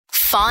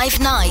5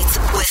 nights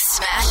with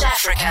Smash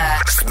Africa.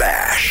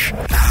 Smash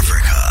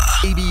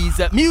Africa. Ladies,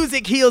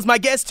 music heals. My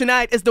guest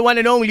tonight is the one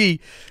and only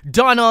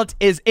Donald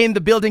is in the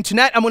building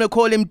tonight. I'm going to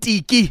call him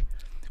Tiki.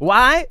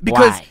 Why?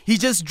 Because he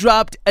just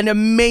dropped an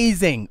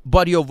amazing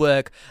body of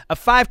work, a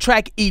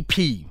 5-track EP.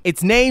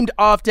 It's named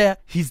after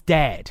his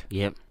dad.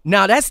 Yep.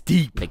 Now that's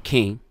deep. The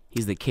king.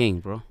 He's the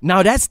king, bro.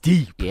 Now that's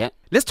deep. Yeah.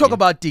 Let's talk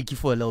about Tiki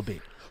for a little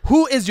bit.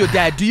 Who is your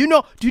dad? Do you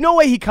know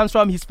where he comes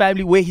from, his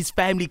family, where his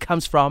family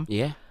comes from?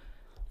 Yeah.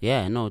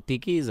 Yeah, no,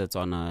 Tiki is a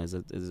Tswana,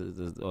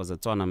 was a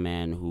Tswana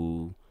man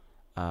who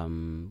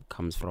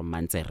comes from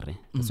Manzere.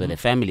 That's where the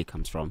family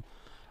comes from.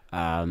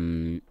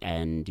 And,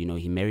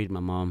 he married my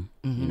mom,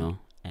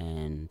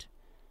 and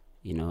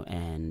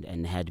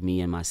had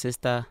me and my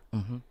sister,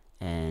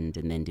 and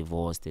then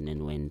divorced and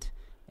then went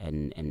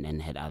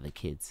and had other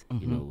kids,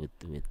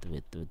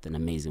 with an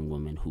amazing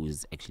woman who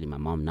is actually my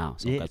mom now.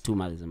 So I've got 2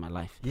 mothers in my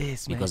life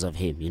because of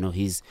him.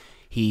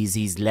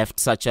 He's left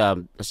such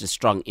a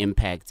strong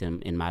impact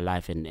in my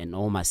life and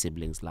all my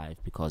siblings' life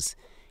because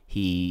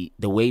the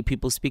way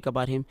people speak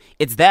about him,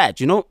 it's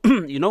that,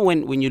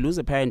 when you lose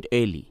a parent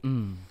early,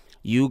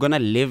 you're gonna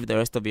live the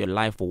rest of your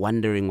life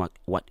wondering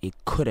what it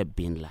could have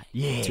been like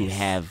to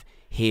have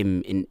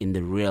him in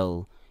the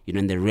real,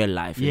 in the real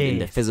life, in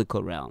the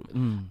physical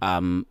realm.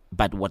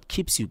 But what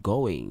keeps you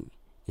going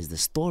is the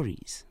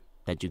stories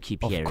that you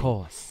keep hearing. Of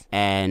course.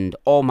 And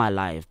all my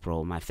life,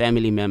 bro, my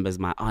family members,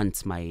 my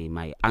aunts,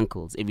 my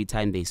uncles, every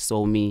time they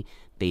saw me,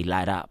 they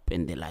light up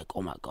and they're like,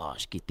 oh my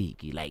gosh,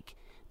 Kitiki, like,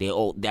 they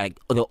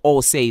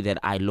all say that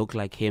I look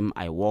like him,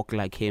 I walk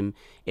like him,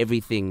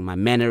 everything, my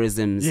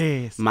mannerisms,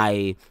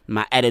 my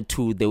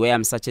attitude, the way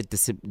I'm such a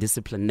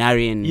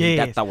disciplinarian,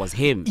 that was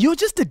him. You're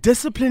just a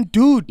disciplined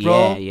dude,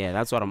 bro. Yeah,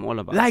 that's what I'm all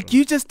about. Like, bro.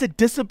 you're just a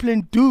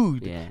disciplined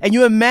dude. Yeah. And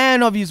you're a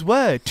man of his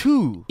word,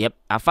 too. Yep,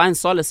 I find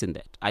solace in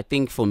that. I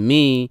think for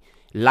me,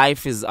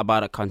 life is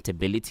about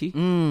accountability,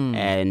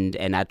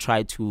 and I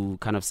try to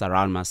kind of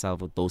surround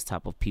myself with those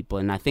type of people,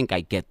 and I think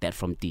I get that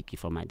from Tiki,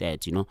 from my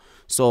dad,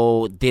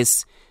 So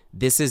this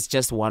is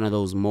just one of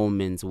those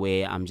moments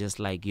where I'm just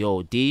like,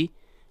 yo, D,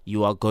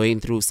 you are going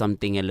through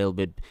something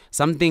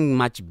something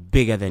much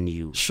bigger than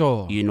you.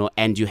 Sure.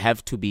 And you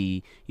have to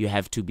be,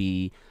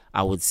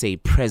 I would say,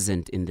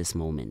 present in this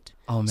moment.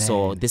 Oh, man.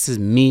 So this is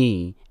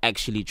me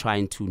actually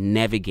trying to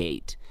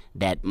navigate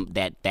that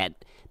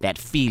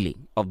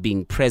feeling of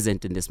being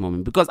present in this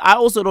moment, because I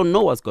also don't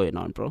know what's going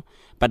on, bro.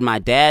 But my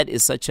dad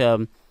is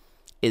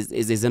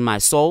is in my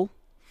soul.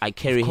 I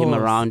carry him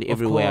around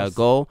everywhere I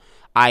go.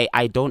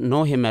 I don't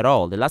know him at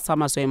all. The last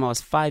time I saw him, I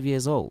was 5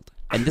 years old.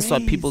 And this is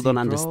what people don't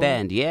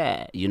understand.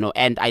 Yeah,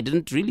 and I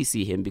didn't really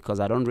see him because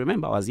I don't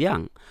remember. I was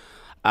young.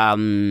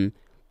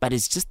 But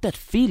it's just that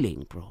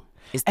feeling, bro.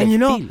 It's that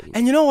feeling.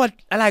 And you know what?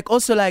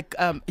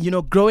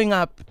 Growing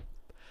up,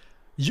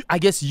 I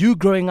guess you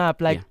growing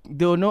up,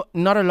 there were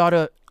not a lot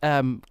of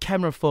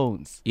camera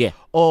phones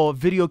or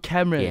video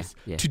cameras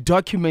to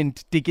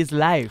document Tiki's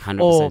life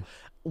 100%. or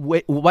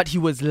what he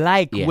was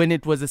like when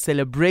it was a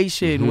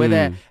celebration,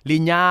 whether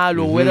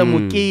linyalo, whether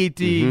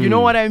mukiti, you know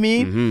what I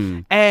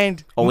mean?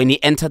 And or when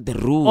he entered the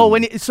room,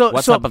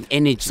 what type of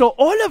energy? So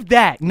all of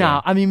that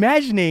now, I'm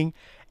imagining.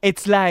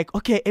 It's like,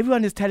 okay,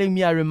 everyone is telling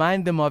me I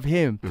remind them of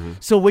him.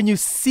 So when you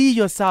see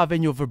yourself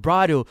and your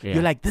vibrato,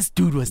 you're like, this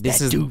dude was that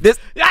dude. This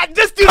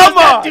dude was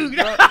that dude.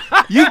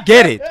 You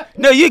get it.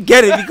 No, you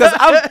get it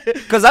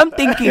because I'm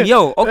thinking,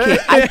 yo, okay,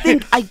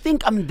 I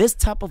think I'm this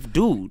type of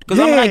dude because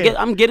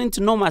I'm getting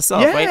to know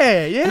myself,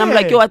 right? Yeah. And I'm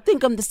like, yo, I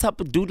think I'm this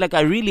type of dude. Like, I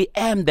really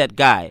am that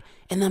guy.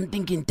 And I'm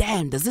thinking,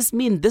 damn, does this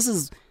mean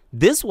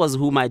this was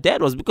who my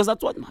dad was? Because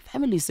that's what my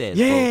family says.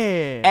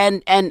 Yeah. Bro.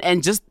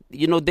 And just,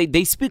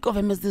 they speak of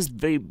him as this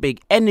very big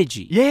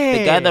energy. Yeah.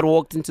 The guy that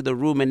walked into the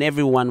room and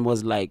everyone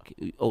was like,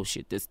 oh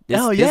shit, this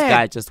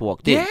guy just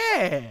walked in.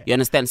 Yeah. You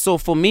understand? So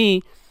for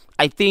me,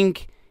 I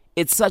think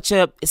it's such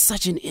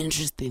an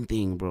interesting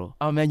thing, bro.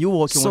 Oh man, you're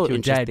walking with your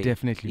dad,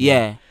 definitely.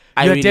 Yeah.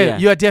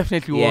 You are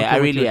definitely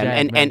walking with your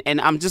dad.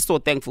 And I'm just so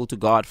thankful to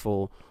God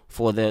for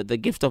the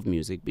gift of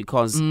music,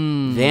 because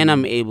then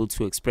I'm able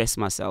to express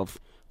myself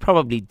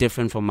probably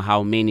different from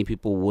how many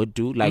people would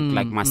do, like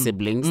my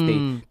siblings.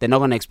 They're not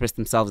going to express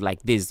themselves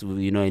like this,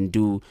 and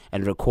do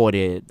and record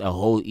a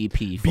whole EP.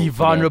 Be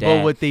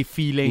vulnerable with their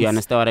feelings. You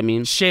understand what I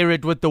mean? Share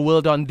it with the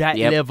world on that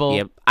level.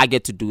 Yep, I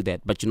get to do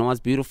that. But you know what's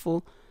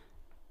beautiful?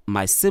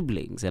 My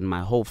siblings and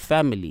my whole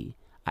family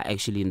are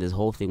actually in this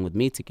whole thing with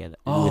me together.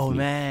 Oh, with me,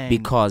 man.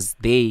 because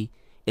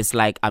it's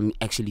like I'm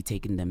actually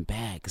taking them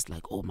back. It's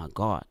like, oh my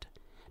God.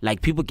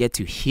 Like, people get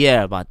to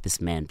hear about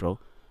this man, bro.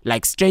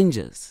 Like,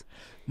 strangers.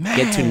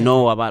 Get to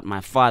know about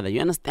my father. You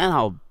understand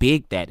how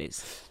big that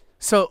is?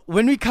 So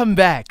when we come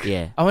back,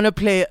 I want to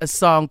play a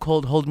song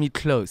called Hold Me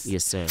Close.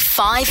 Yes, sir.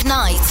 5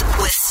 nights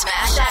with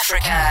Smash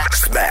Africa.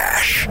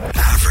 Smash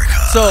Africa.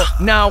 So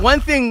now,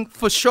 one thing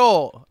for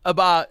sure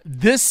about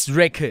this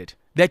record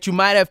that you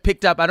might have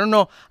picked up, I don't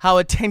know how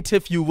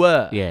attentive you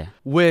were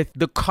with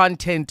the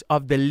content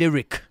of the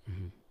lyric.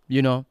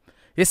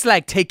 It's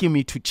like taking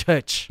me to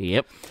church.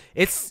 Yep.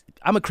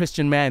 I'm a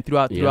Christian man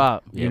throughout, you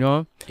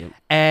know? Yep.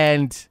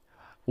 And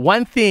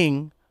one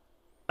thing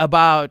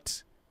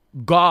about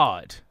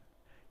God,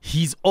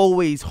 He's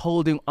always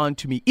holding on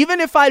to me. Even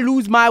if I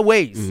lose my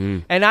ways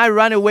and I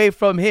run away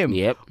from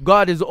Him,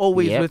 God is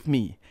always with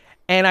me.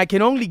 And I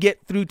can only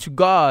get through to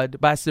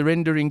God by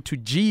surrendering to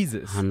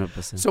Jesus.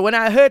 100%. So when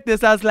I heard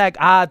this, I was like,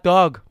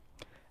 dog,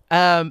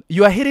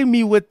 you are hitting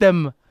me with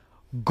them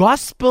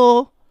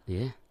gospel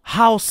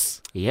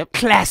house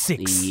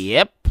classics.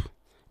 Yep.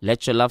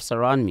 Let your love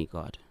surround me,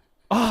 God.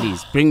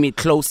 Please bring me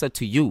closer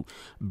to you.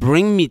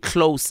 Bring me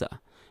closer.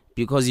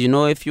 Because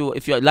if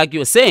you're like you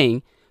were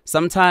saying,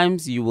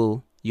 sometimes you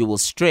will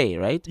stray,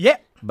 right? Yeah.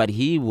 But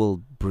He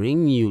will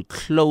bring you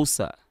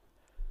closer.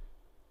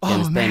 You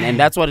understand? Man. And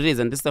that's what it is.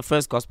 And this is the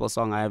first gospel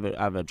song I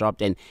ever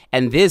dropped. And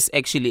this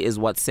actually is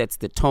what sets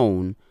the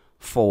tone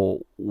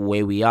for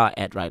where we are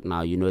at right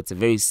now. It's a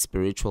very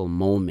spiritual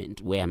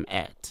moment where I'm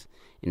at.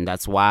 And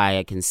that's why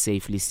I can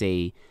safely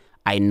say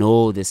I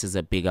know this is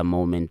a bigger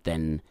moment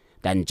than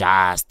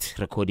just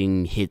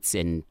recording hits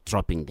and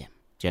dropping them.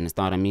 Do you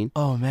understand what I mean?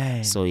 Oh,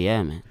 man. So,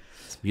 yeah, man.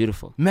 It's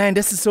beautiful. Man,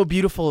 this is so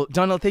beautiful.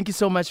 Donald, thank you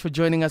so much for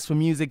joining us for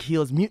Music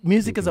Heals.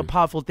 Music is a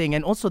powerful thing.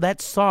 And also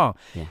that song,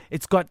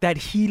 it's got that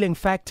healing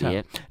factor.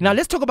 Yeah. Now,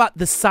 let's talk about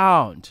the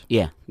sound.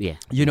 Yeah.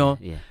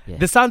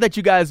 The sound that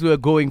you guys were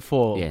going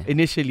for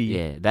initially.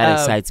 Yeah, that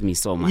excites me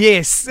so much.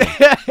 Yes.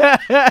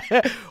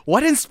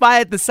 What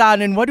inspired the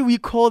sound and what do we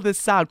call the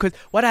sound? Because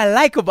what I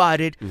like about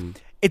it,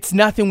 it's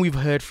nothing we've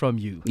heard from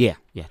you. Yeah,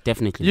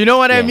 definitely. You know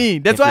what I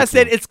mean? That's why I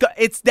said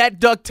it's that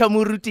Dr.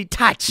 Muruti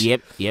touch.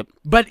 Yep.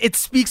 But it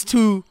speaks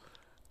to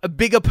a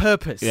bigger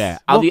purpose. Yeah.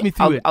 Walk me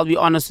through it. I'll be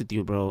honest with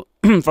you, bro.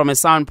 From a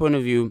sound point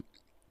of view,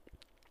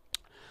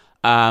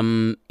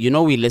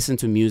 we listen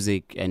to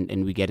music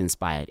and we get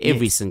inspired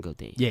every single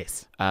day.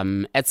 Yes.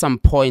 At some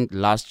point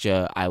last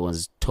year, I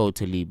was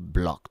totally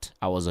blocked.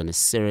 I was on a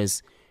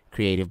serious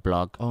creative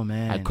block. Oh,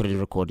 man. I couldn't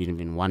record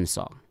even one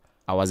song.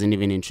 I wasn't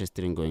even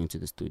interested in going to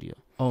the studio.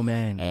 Oh,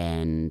 man.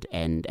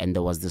 And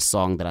there was this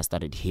song that I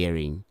started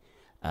hearing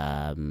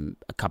a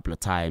couple of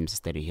times. I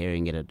started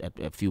hearing it at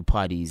a few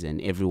parties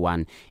and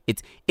everyone.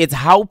 It's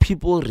how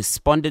people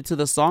responded to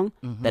the song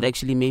that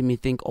actually made me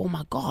think, oh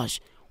my gosh,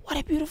 what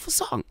a beautiful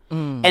song.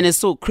 And it's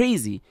so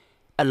crazy.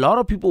 A lot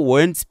of people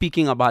weren't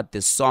speaking about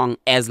this song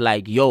as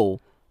like,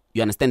 yo,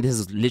 you understand this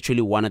is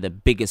literally one of the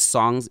biggest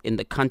songs in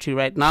the country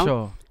right now.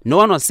 Sure. No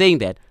one was saying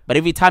that. But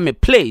every time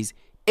it plays,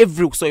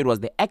 so it was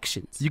the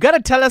actions. You gotta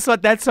tell us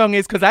what that song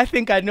is, because I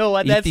think I know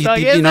what that song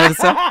is. You know the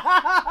song?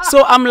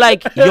 So I'm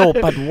like, yo,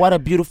 but what a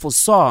beautiful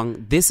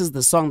song. This is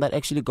the song that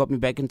actually got me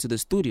back into the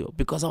studio,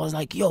 because I was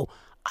like, yo,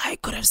 I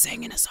could have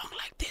sang in a song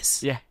like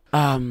this. Yeah.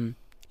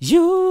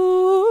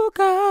 You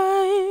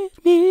guide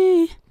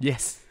me.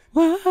 Yes.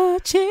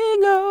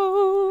 Watching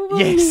over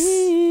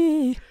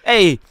me.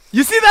 Hey.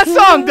 You see that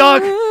song,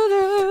 dog?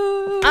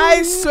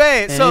 I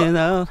swear.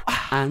 So.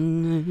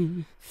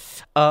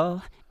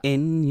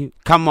 In you.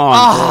 Come on,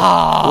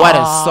 bro. What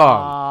a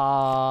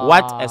song.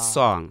 What a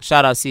song.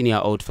 Shout out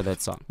Senior Oat for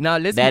that song. Now,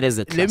 that is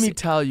a classic. Let me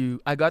tell you,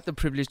 I got the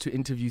privilege to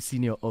interview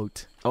Senior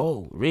Oat.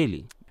 Oh,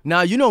 really?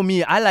 Now, you know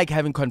me, I like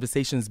having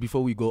conversations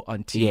before we go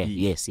on TV.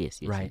 Yeah,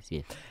 yes. Right.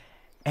 Yes.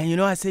 And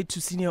I said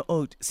to Senior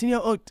Oat,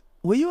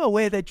 were you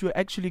aware that you were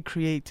actually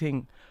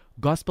creating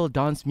gospel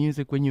dance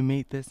music when you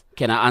made this?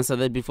 Can I answer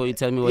that before you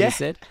tell me what he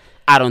said?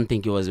 I don't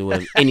think it was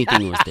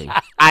anything he was saying.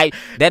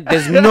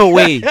 There's no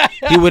way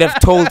he would have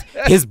told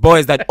his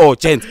boys that, oh,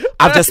 gents,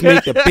 I've just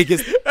made the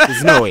biggest.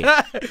 There's no way.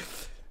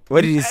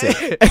 What did he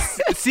say?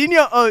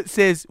 Senior Oat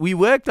says, we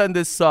worked on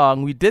this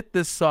song, we did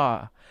this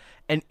song,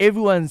 and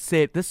everyone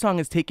said, this song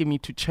is taking me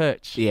to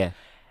church. Yeah.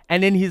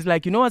 And then he's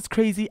like, you know what's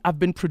crazy? I've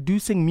been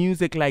producing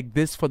music like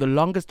this for the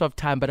longest of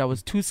time, but I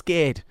was too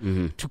scared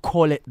to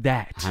call it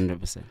that.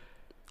 100%.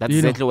 That's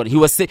exactly what he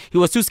was saying. He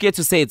was too scared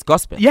to say it's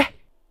gospel. Yeah.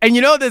 And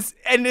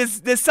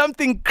there's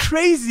something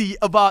crazy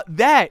about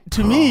that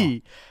to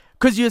me.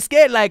 Because you're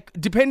scared, like,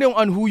 depending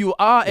on who you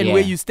are and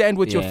where you stand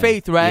with your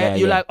faith, right?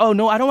 You're like, oh,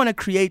 no, I don't want to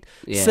create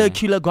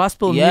circular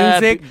gospel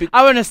music.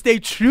 I want to stay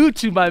true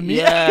to my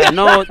music. Yeah,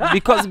 no,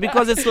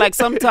 because it's like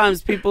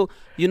sometimes people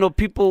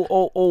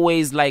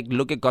always, like,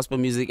 look at gospel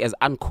music as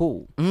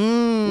uncool,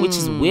 which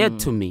is weird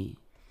to me.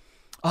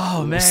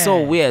 Oh, man. It's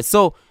so weird.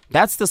 So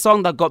that's the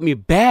song that got me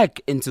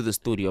back into the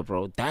studio,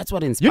 bro. That's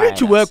what inspired You need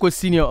to work with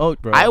Senior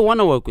Oat, bro. I want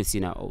to work with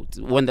Senior Oat.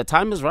 When the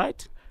time is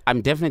right,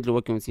 I'm definitely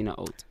working with Senior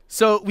Oat.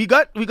 So we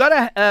got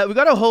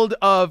a hold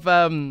of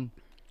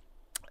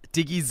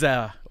Diggy's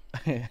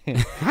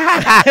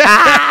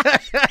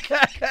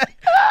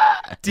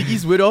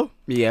Diggy's widow.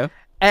 Yeah.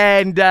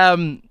 And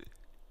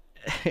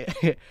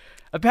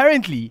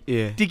apparently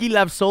Diggy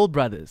loves Soul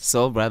Brothers.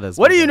 Soul Brothers.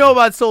 What do you know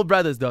about Soul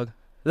Brothers, dog?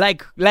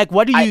 Like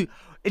what do you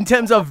in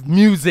terms of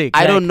music?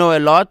 I don't know a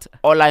lot.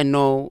 All I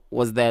know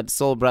was that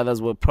Soul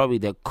Brothers were probably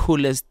the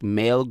coolest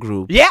male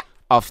group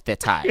of the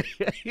time.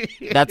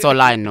 That's all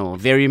I know.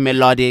 Very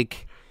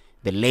melodic.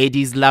 The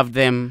ladies loved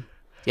them.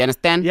 You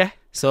understand? Yeah.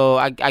 So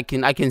I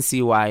can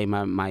see why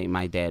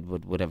my dad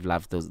would have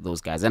loved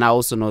those guys, and I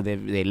also know they're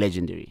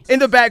legendary. In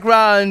the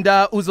background,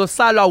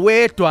 Uzosala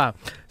Wetwa,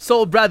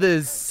 Soul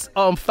Brothers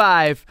on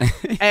 5.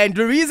 And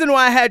the reason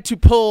why I had to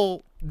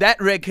pull that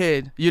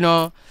record,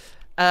 it's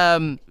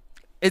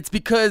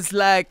because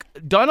like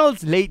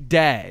Donald's late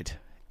dad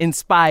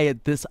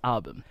inspired this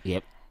album.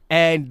 Yep.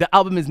 And the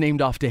album is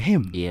named after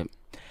him. Yep.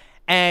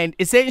 And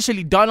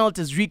essentially Donald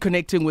is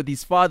reconnecting with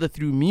his father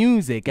through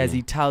music as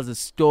he tells a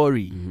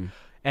story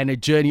and a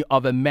journey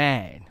of a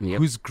man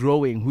who's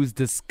growing, who's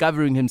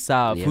discovering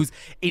himself, who's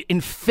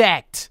in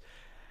fact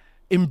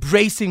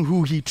embracing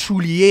who he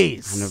truly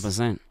is.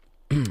 100%.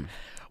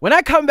 When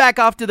I come back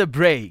after the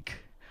break,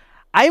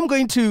 I am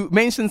going to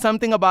mention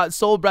something about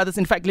Soul Brothers.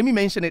 In fact, let me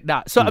mention it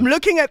now. So I'm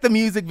looking at the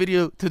music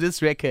video to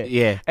this record.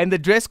 Yeah. And the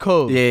dress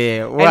code.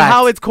 Yeah. And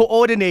how it's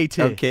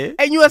coordinated. Okay.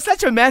 And you are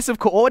such a massive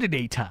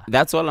coordinator.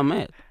 That's all I'm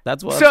at.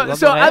 That's what.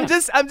 So I'm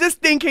just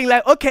thinking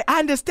like, okay, I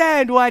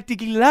understand why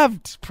Tiki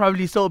loved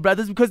probably Soul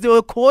Brothers because they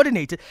were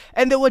coordinated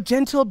and they were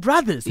gentle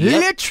brothers,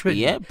 literally.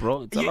 Yeah,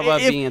 bro. It's all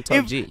about being a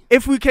top G.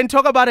 If we can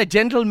talk about a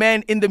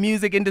gentleman in the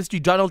music industry,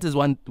 Donald is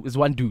one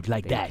dude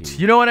like that.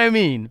 You know what I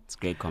mean? It's a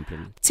great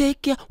compliment.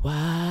 Take your.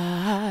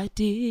 Why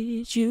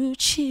did you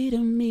cheat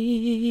on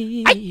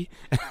me?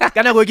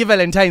 Can I go give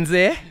Valentine's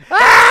there?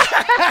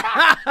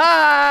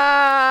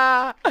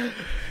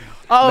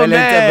 Oh,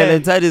 man.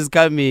 Valentine is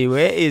coming.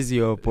 Where is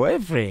your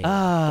boyfriend?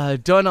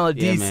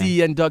 Donald, Yeah, DC,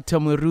 man. and Dr.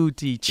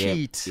 Muruti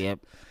cheat. Yep.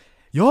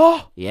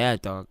 Yo. Yeah,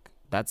 dog.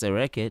 That's a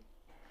record.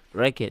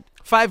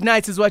 5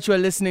 Nights is what you are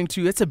listening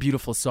to. It's a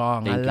beautiful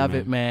song. Thank I you, love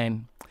it,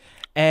 man.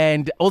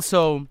 And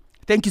also,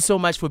 thank you so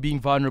much for being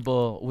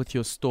vulnerable with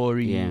your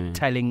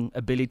storytelling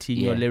ability, in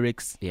your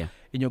lyrics,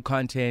 in your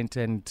content.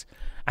 And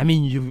I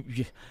mean,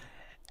 you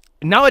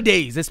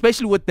nowadays,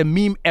 especially with the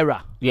meme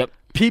era,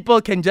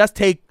 people can just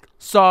take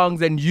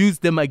songs and use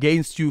them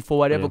against you for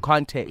whatever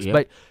context.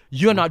 But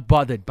you're not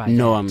bothered by that.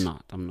 No, I'm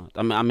not.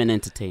 I'm an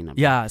entertainer.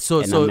 Bro. Yeah,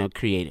 so I'm a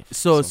creative.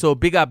 So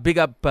big up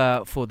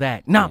for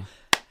that. Now,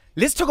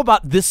 let's talk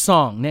about this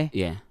song, ne?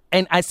 Yeah.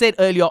 And I said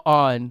earlier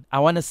on, I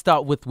want to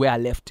start with where I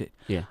left it.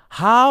 Yeah.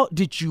 How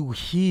did you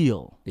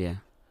heal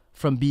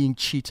from being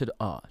cheated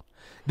on?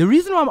 The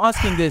reason why I'm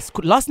asking this,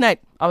 last night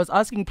I was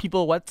asking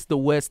people what's the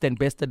worst and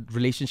best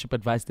relationship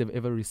advice they've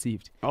ever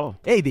received. Oh.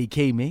 Hey, they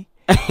came, eh?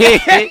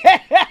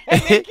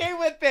 They came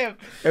with them.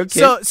 Okay.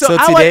 So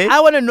today,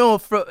 I want to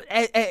know,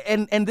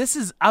 and this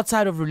is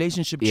outside of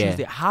Relationship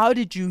Tuesday, how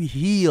did you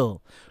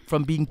heal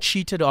from being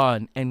cheated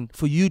on and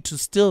for you to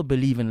still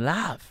believe in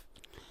love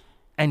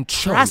and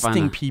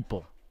trusting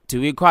people?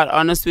 To be quite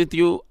honest with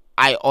you,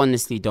 I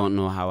honestly don't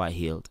know how I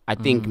healed. I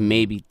think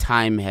maybe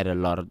time had a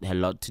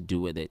lot to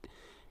do with it,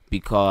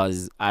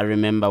 because I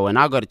remember when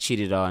I got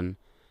cheated on,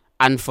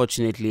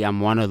 unfortunately, I'm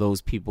one of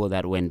those people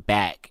that went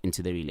back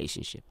into the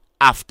relationship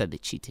after the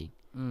cheating.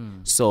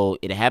 So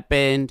it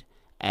happened,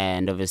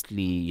 and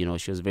obviously,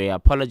 she was very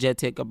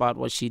apologetic about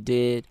what she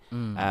did,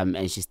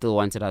 and she still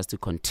wanted us to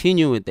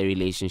continue with the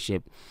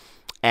relationship.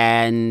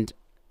 And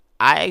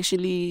I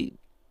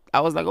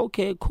was like,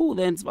 okay, cool,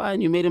 then it's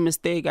fine. You made a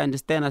mistake. I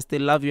understand. I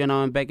still love you, and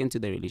I went back into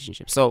the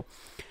relationship. So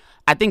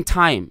I think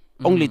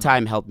only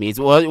time helped me. It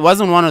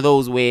wasn't one of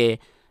those where,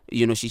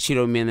 she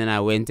cheated on me and then I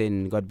went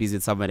and got busy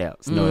with somebody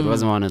else. No, it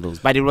wasn't one of those.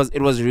 But it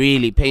was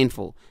really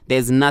painful.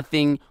 There's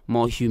nothing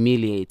more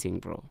humiliating,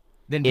 bro,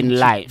 in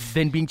life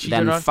than being cheated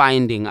on, than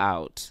finding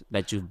out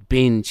that you've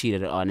been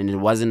cheated on. And it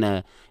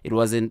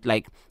wasn't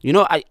like,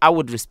 I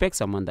would respect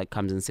someone that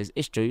comes and says,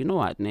 Ishto, you know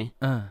what, ne?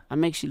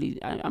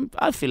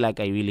 I feel like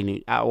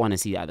I want to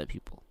see other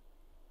people.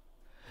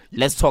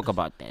 Let's talk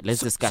about that. Let's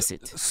discuss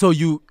it. So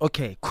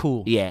okay,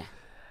 cool. Yeah.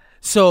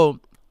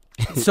 So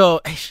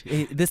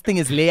this thing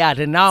is layered,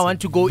 and now I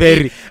want to go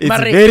very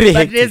but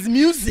hectic. There's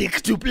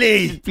music to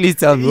play. Please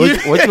tell me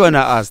what you want to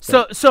ask.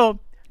 So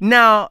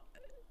now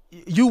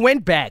you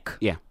went back.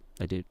 Yeah,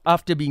 I did.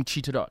 After being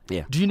cheated on.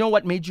 Yeah. Do you know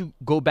what made you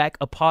go back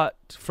apart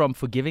from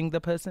forgiving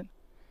the person?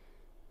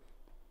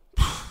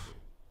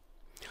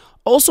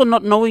 Also,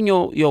 not knowing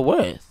your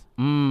worth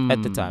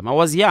at the time. I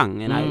was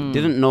young and I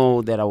didn't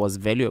know that I was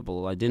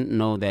valuable. I didn't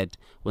know that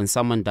when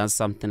someone does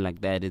something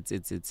like that,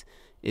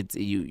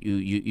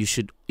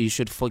 you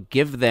should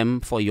forgive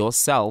them for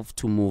yourself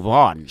to move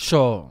on.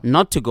 Sure.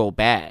 Not to go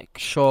back.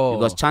 Sure.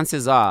 Because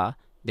chances are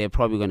they're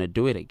probably gonna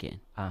do it again.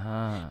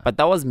 But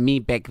that was me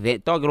back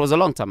then. Dog, it was a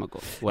long time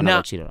ago when I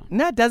got cheated on.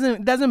 No, it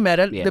doesn't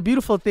matter. Yeah. The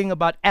beautiful thing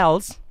about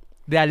L's,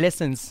 there are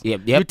lessons.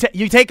 Yep.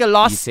 You take a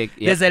loss,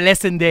 there's a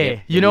lesson there.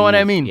 Yep. You know what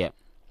I mean? Yeah.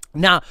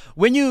 Now,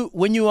 when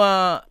you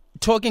are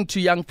talking to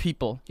young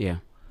people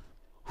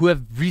who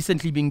have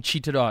recently been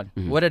cheated on,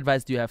 what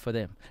advice do you have for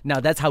them? Now,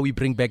 that's how we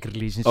bring back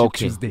Relationship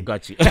Tuesday.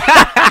 Got you.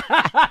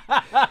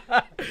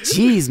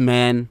 Jeez,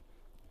 man.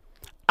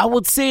 I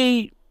would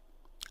say,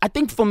 I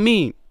think for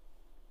me,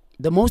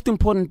 the most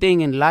important thing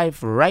in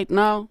life right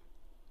now,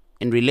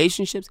 in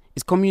relationships,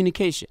 is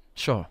communication.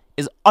 Sure.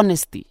 Is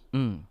honesty.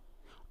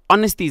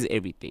 Honesty is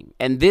everything.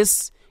 And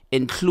this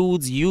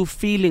includes you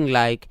feeling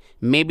like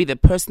maybe the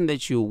person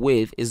that you're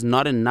with is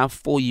not enough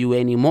for you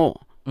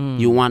anymore.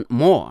 You want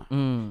more.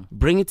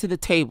 Bring it to the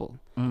table.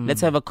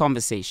 Let's have a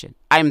conversation.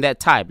 I'm that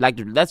type. Like,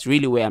 that's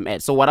really where I'm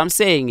at. So what I'm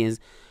saying is,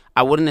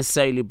 I wouldn't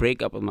necessarily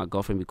break up with my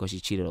girlfriend because she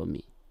cheated on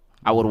me.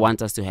 I would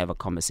want us to have a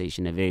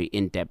conversation, a very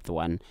in-depth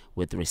one,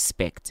 with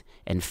respect,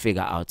 and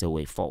figure out a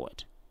way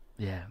forward.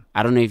 Yeah.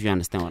 I don't know if you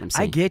understand what I'm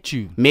saying. I get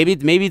you. Maybe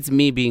it's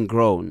me being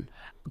grown.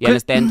 You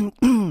understand?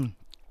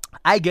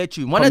 I get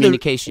you.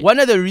 Communication. One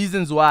of the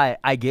reasons why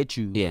I get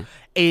you Yeah.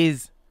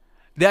 is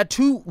there are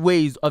two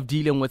ways of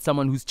dealing with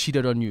someone who's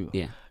cheated on you.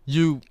 Yeah.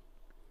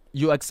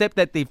 You accept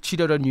that they've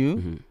cheated on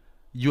you.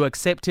 You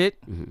accept it.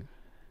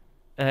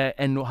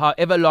 And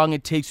however long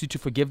it takes you to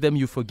forgive them,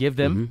 you forgive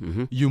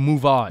them. You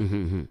move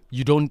on.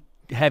 You don't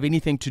have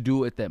anything to do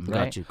with them.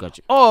 Right? Got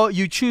you. Or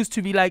you choose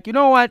to be like, you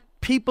know what?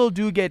 People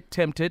do get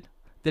tempted.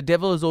 The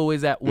devil is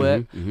always at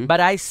work. But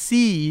I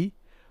see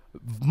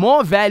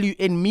more value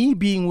in me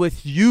being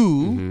with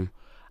you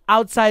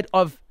outside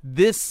of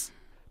this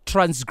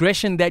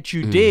transgression that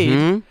you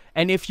did.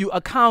 And if you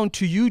account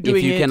to you doing it,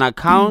 if you can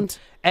account,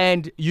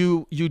 and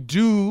you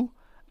do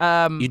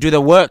you do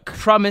the work,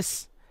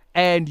 promise,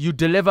 and you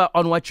deliver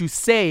on what you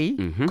say,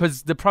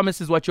 because the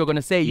promise is what you're going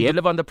to say. You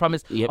deliver on the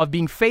promise of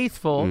being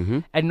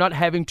faithful and not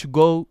having to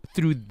go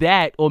through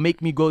that or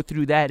make me go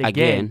through that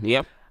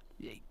again.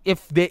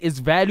 If there is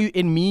value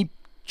in me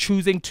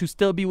choosing to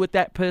still be with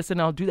that person,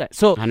 I'll do that.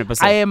 So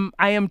 100%.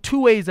 I am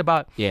two ways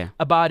about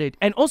it.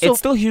 And also, it's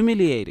still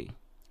humiliating.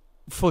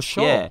 For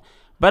sure. Yeah.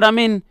 But I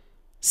mean,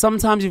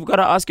 sometimes you've got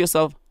to ask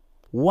yourself,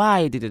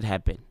 why did it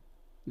happen?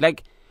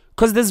 Like,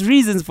 because there's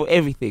reasons for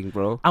everything,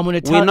 bro. I'm going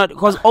to tell you.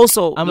 Because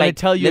also, I'm going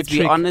to tell you a let's be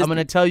trick. honest. I'm going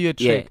to tell you a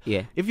trick.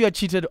 Yeah. If you are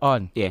cheated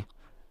on, Yeah.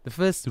 the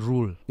first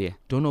rule,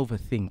 don't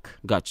overthink.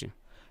 Got you.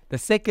 The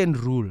second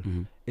rule,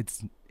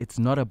 it's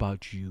not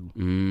about you.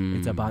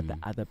 It's about the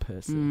other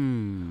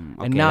person.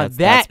 Okay, and now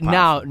that's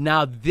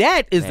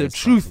that is the is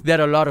truth powerful. that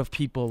a lot of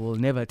people will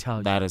never tell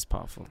you. That is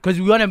powerful. Because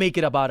we want to make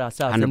it about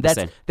ourselves. 100%.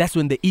 And that's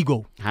when the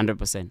ego.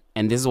 100%.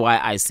 And this is why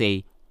I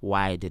say,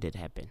 why did it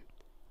happen?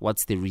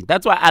 What's the reason?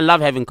 That's why I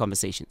love having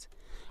conversations.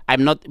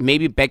 I'm not,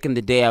 maybe back in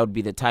the day, I would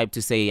be the type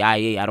to say,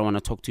 I don't want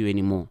to talk to you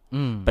anymore.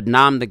 But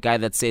now I'm the guy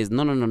that says,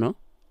 no.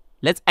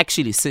 Let's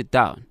actually sit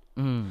down.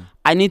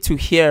 I need to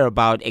hear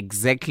about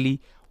exactly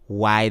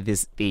why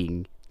this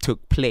thing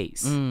took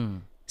place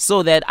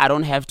so that I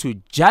don't have to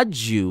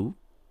judge you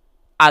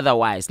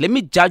otherwise. Let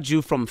me judge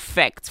you from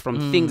facts,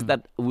 from things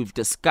that we've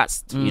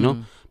discussed, you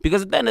know?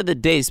 Because at the end of the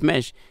day,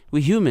 Smash,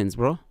 we're humans,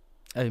 bro.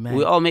 Hey, man.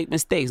 We all make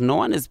mistakes. No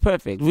one is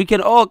perfect. We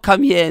can all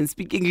come here and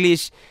speak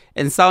English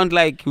and sound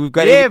like we've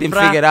got everything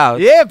figured out.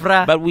 Yeah,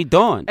 bruh. But we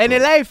don't. And a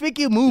life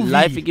freaking movie.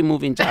 Life freaking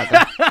moving,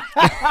 Chaka.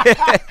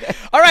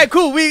 All right,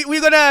 cool.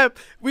 We're gonna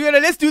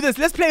let's do this.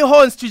 Let's play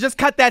horns to just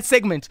cut that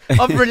segment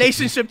of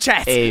relationship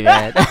chat. Hey,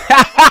 man.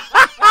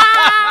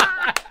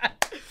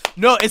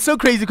 No, it's so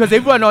crazy because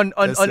everyone on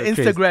so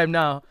Instagram crazy.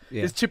 now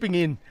Yeah. is chipping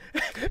in.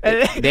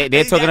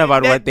 They're talking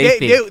about what they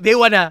think. They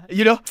wanna,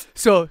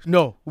 So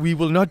no, we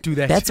will not do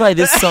that. That's why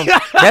this song.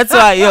 That's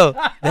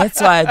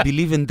why I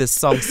believe in this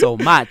song so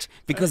much,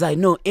 because I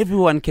know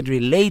everyone can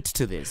relate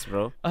to this,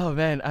 bro. Oh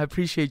man, I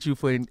appreciate you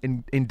for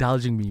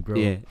indulging me, bro.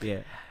 Yeah.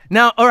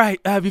 Now, all right.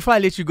 Before I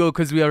let you go,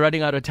 because we are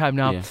running out of time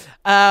now.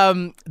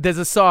 There's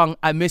a song,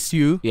 "I Miss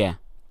You." Yeah.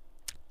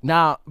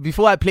 Now,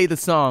 before I play the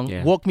song,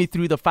 Yeah. walk me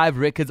through the 5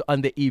 records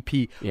on the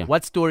EP. Yeah.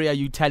 What story are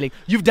you telling?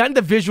 You've done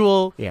the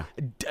visual, Yeah.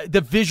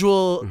 the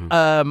visual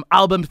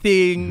album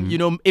thing.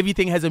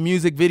 Everything has a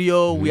music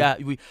video.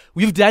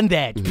 We've done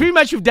that. Pretty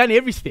much, you've done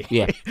everything.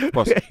 Yeah. Of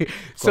course.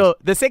 So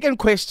the second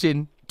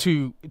question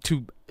to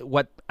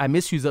what I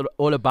Miss You is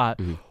all about.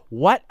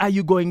 What are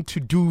you going to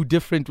do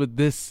different with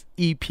this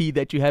EP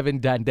that you haven't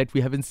done, that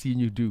we haven't seen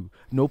you do?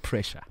 No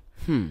pressure.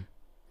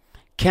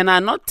 Can I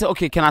not?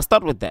 Okay. Can I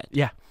start with that?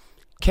 Yeah.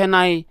 Can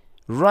I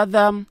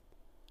rather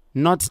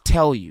not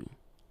tell you?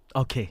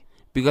 Okay.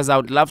 Because I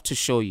would love to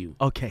show you.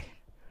 Okay.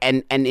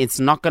 And it's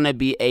not gonna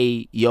be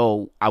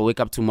I wake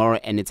up tomorrow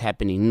and it's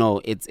happening.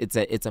 No, it's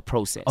a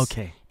process.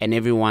 Okay. And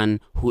everyone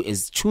who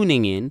is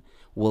tuning in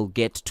will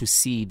get to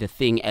see the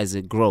thing as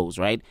it grows,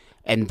 right?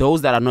 And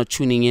those that are not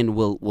tuning in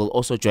will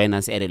also join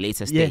us at a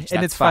later stage. Yeah,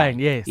 and That's it's fine.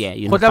 Yes.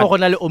 Yeah,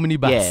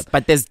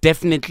 But there's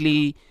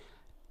definitely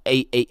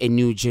a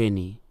new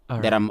journey All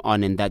that right. I'm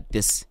on, and that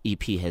this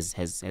EP has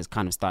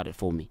kind of started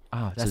for me. Oh,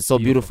 So that's it's so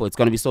beautiful. It's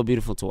gonna be so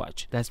beautiful to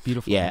watch. That's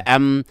beautiful. Yeah.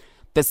 man.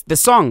 The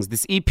songs,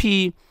 this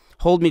EP,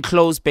 Hold Me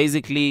Close,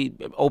 basically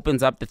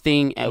opens up the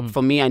thing.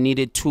 For me, I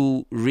needed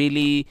to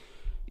really,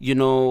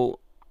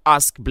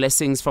 ask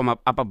blessings from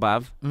up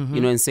above,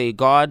 and say,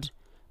 God,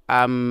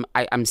 I'm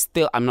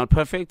not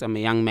perfect. I'm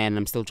a young man.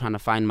 I'm still trying to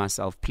find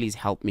myself. Please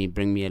help me,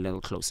 bring me a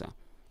little closer.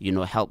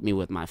 Help me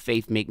with my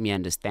faith, make me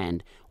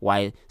understand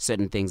why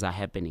certain things are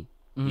happening.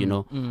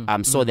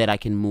 So that I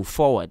can move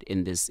forward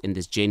in this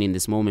journey, in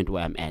this moment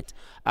where I'm at.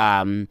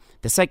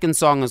 The second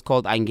song is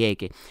called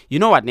Angeke. You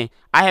know what, ne?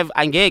 I have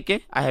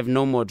Angeke, I have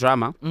No More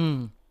Drama,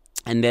 and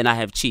then I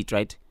have Cheat,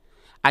 right?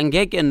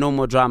 Angeke and No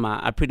More Drama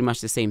are pretty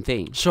much the same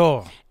thing.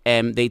 Sure.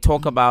 They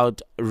talk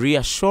about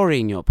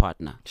reassuring your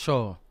partner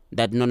Sure.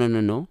 that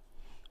no.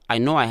 I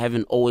know I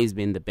haven't always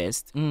been the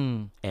best,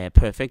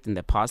 perfect in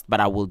the past, but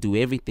I will do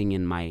everything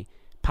in my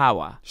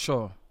power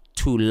Sure.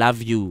 to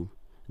love you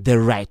the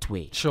right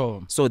way.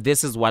 Sure. So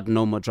this is what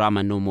No More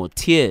Drama, No More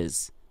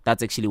Tears.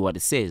 That's actually what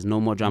it says.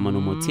 No more drama, no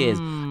more tears.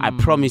 I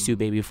promise you,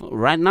 baby.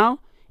 Right now,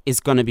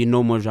 it's gonna be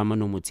no more drama,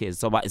 no more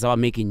tears. It's about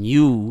making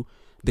you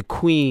the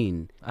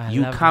queen.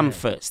 You come that.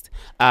 first.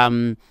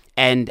 And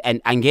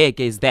angeke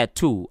is that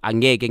too.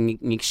 Angeke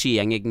ngikshi,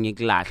 angeke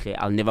ngiklahle.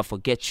 I'll never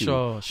forget you.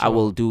 Sure. I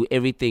will do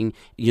everything.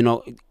 You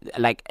know,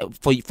 like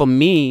for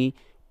me.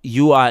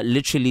 You are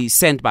literally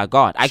sent by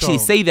God. I actually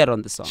say that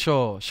on the song.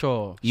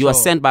 Sure. You are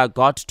sent by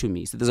God to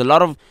me. So there's a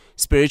lot of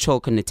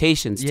spiritual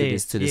connotations to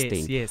this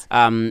thing. Yes.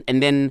 And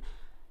then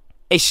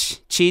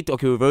cheat.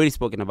 Okay, we've already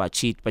spoken about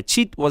cheat, but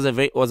cheat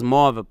was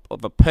more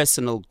of a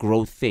personal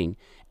growth thing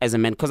as a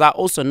man, because I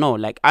also know,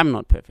 like, I'm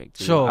not perfect.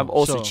 Sure. I've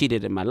also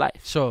cheated in my life.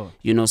 Sure.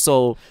 You know,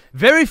 so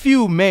very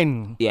few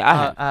men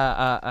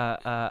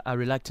are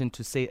reluctant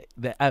to say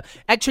that.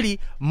 Actually,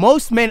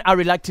 most men are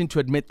reluctant to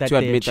admit that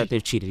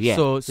they've cheated. Yeah.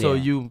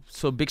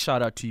 So big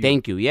shout out to you.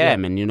 Thank you. Yeah,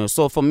 man. You know,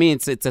 so for me,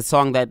 it's a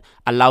song that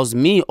allows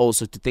me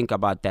also to think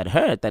about that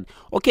hurt. That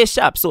okay,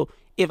 sharp. So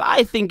if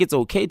I think it's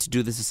okay to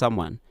do this to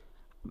someone,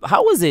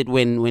 how is it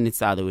when it's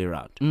the other way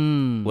around?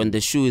 When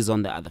the shoe is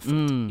on the other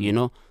foot, you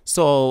know?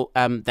 So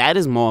that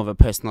is more of a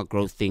personal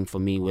growth thing for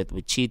me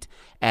with cheat.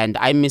 And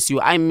I Miss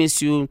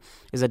You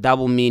is a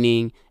double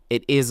meaning.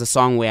 It is a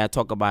song where I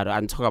talk about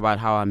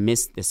how I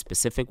miss this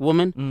specific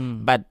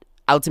woman. But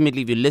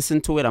ultimately, if you listen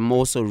to it, I'm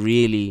also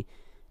really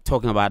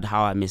talking about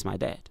how I miss my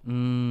dad.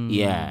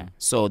 Yeah.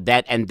 So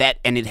and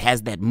it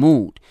has that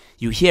mood.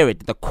 You hear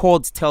it. The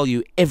chords tell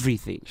you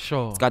everything.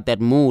 Sure. It's got that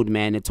mood,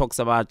 man. It talks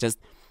about just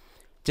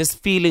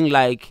feeling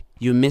like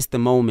you miss the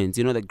moments,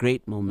 you know, the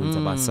great moments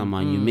about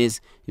someone. You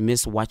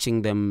miss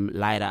watching them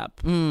light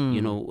up,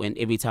 you know,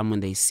 every time when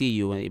they see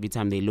you and every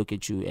time they look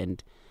at you.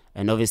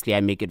 And obviously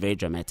I make it very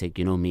dramatic,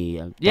 you know me.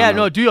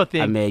 Do your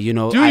thing.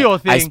 Your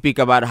thing. I speak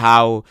about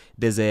how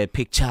there's a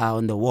picture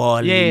on the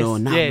wall, you know,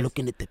 now I'm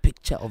looking at the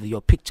picture of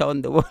your picture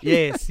on the wall.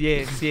 Yes.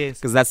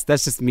 Because that's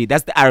just me.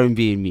 That's the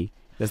R&B in me.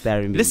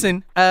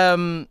 Listen,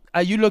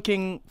 are you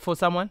looking for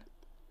someone?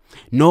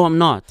 No, I'm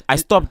not. I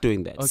stopped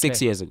doing that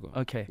 6 years ago.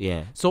 Okay.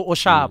 Yeah. So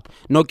Oshap.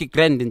 No ki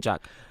krendin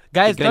chak.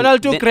 Guys,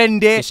 Donald to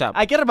krende.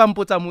 I care about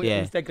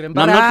Instagram.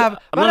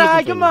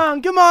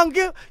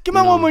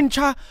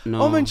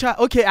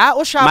 Okay,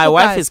 Oshap. My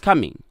wife is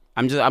coming.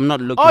 I'm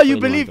not looking. Oh, you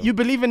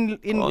believe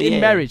in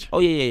marriage? Oh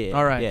yeah.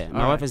 All right. Yeah,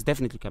 my wife is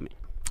definitely coming.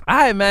 All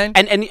right, man.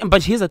 And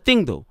but here's the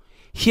thing though.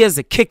 Here's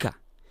the kicker.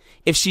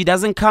 If she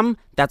doesn't come,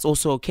 that's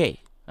also okay.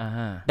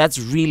 That's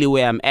really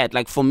where I'm at.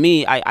 Like for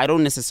me, I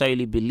don't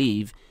necessarily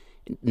believe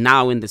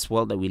now in this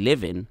world that we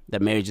live in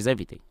that marriage is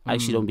everything. I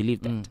actually don't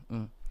believe that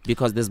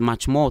because there's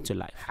much more to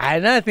life.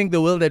 And I think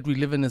the world that we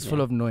live in is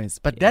full of noise.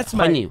 But that's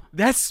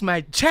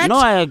my chat. No,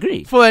 I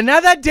agree. For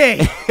another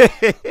day.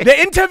 The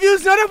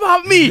interview's not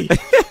about me.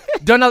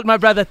 Donald, my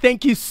brother,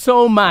 thank you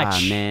so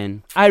much. Ah,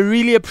 man. I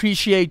really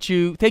appreciate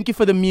you. Thank you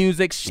for the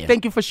music.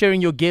 Thank you for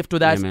sharing your gift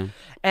with us. Man.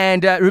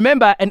 And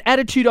remember, an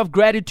attitude of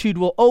gratitude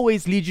will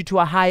always lead you to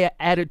a higher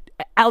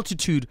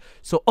altitude.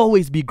 So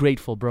always be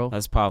grateful, bro.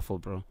 That's powerful,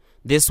 bro.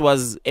 This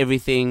was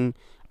everything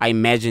I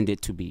imagined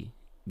it to be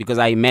because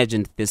I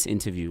imagined this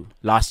interview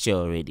last year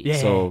already. Yeah.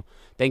 So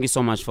thank you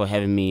so much for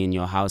having me in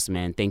your house,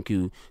 man. Thank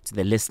you to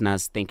the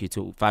listeners. Thank you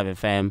to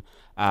 5FM.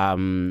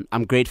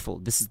 I'm grateful.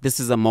 This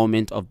is a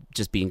moment of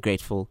just being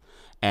grateful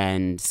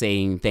and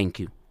saying thank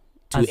you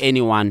to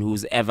anyone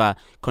who's ever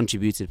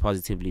contributed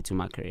positively to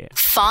my career.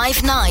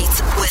 5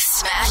 Nights with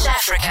Smash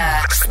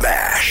Africa.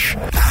 Smash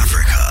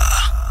Africa.